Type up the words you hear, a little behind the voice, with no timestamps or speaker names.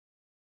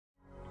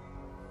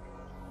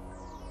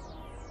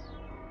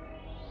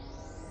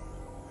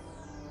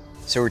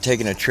So we're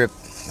taking a trip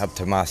up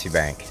to Mossy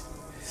Bank.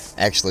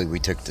 Actually, we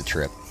took the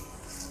trip.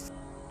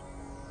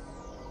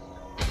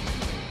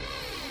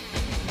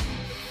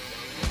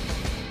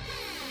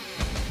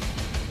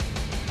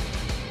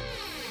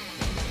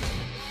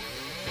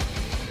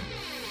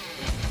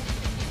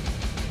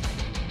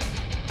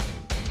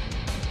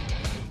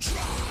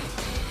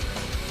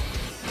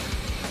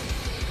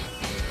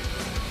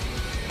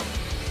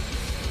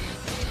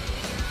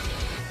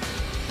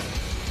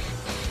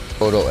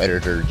 Photo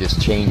editor just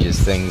changes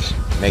things,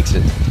 makes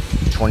it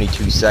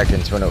 22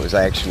 seconds when it was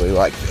actually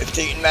like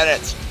 15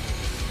 minutes.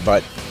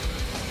 But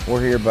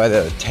we're here by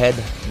the Ted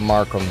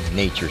Markham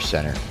Nature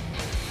Center,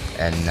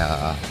 and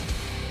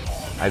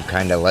I've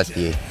kind of let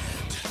the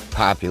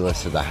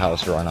populace of the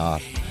house run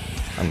off.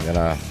 I'm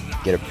gonna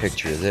get a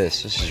picture of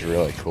this. This is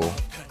really cool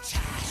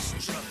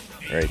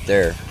right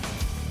there.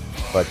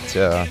 But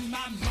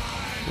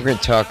we're gonna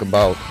talk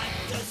about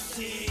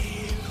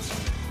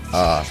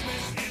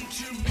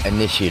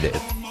initiative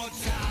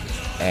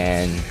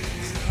and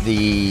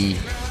the,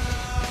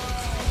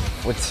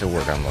 what's the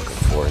word I'm looking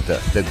for,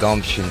 the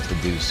gumption to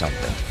do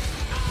something.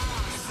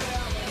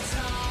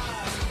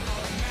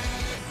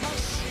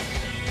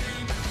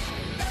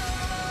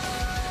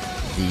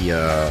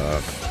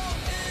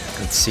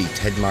 Let's see,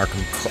 Ted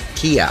Markham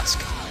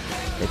kiosk.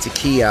 It's a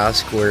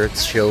kiosk where it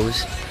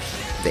shows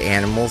the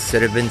animals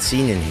that have been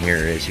seen in here.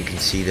 As you can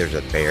see, there's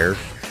a bear,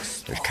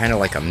 there's kind of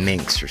like a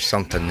minx or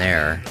something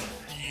there,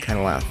 kind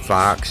of like a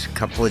fox, a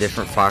couple of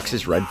different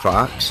foxes, red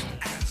fox,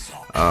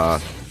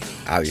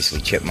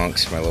 obviously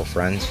chipmunks, my little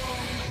friends,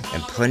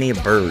 and plenty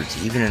of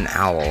birds, even an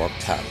owl up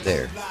top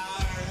there.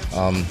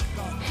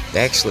 They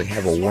actually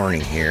have a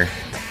warning here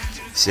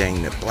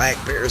saying that black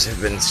bears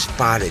have been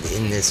spotted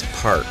in this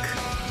park,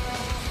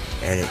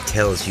 and it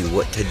tells you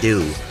what to do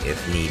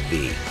if need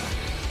be.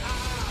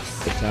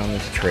 Get down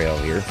this trail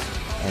here,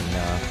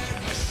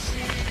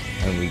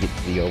 and we get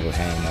to the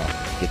overhang.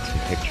 I'll get some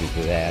pictures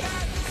of that,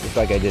 just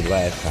like I did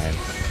last time.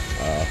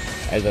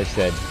 As I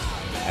said,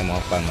 I'm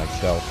off by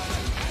myself.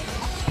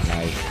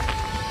 My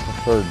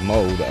preferred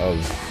mode of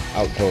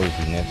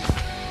outdoorsiness.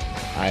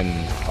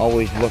 I'm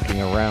always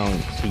looking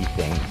around to see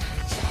things.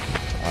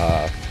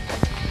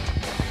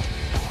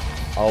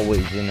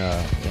 Always in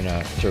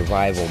a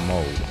survival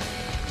mode.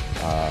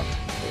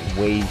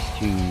 Ways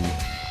to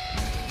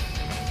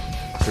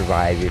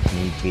survive if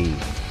need be.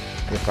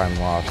 If I'm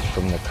lost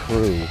from the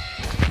crew,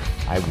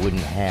 I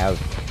wouldn't have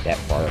that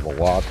far of a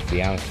walk, to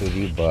be honest with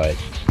you, but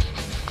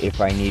if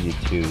I needed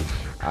to,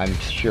 I'm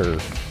sure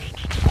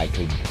I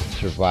could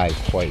survive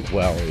quite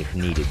well if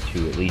needed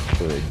to, at least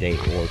for a day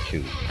or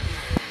two.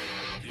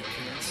 You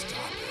can't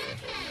stop it.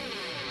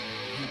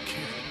 You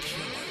can't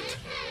kill it.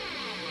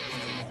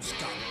 And it won't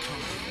stop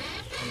coming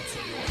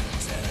until you're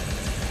dead.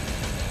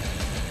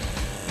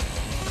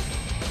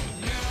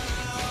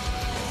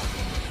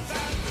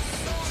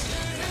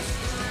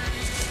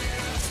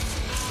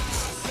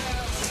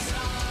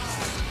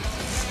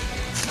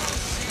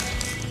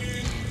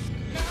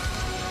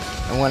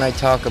 And when I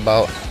talk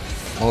about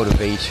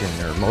motivation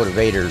or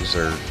motivators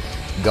or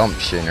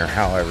gumption or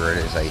however it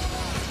is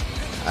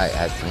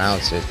I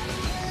pronounce it,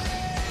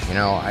 you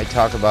know, I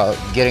talk about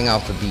getting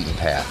off the beaten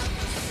path.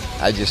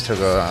 I just took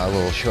a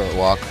little short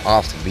walk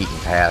off the beaten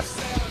path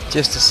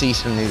just to see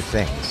some new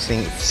things,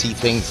 see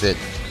things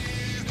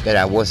that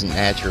I wasn't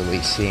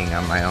naturally seeing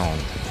on my own.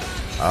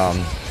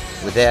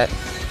 With that,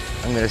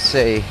 I'm going to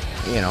say,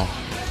 you know,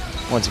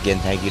 once again,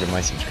 thank you to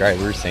my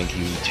subscribers. Thank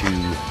you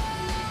to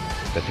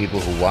the people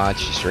who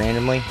watch just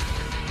randomly.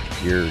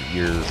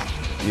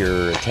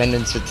 Your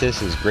attendance at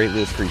this is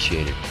greatly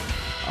appreciated.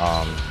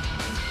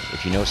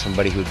 If you know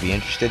somebody who would be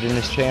interested in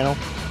this channel,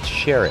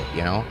 share it.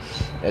 You know,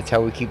 that's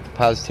how we keep the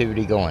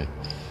positivity going.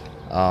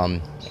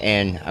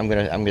 And I'm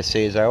gonna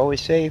say, as I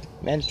always say,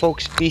 man,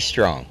 folks, be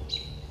strong.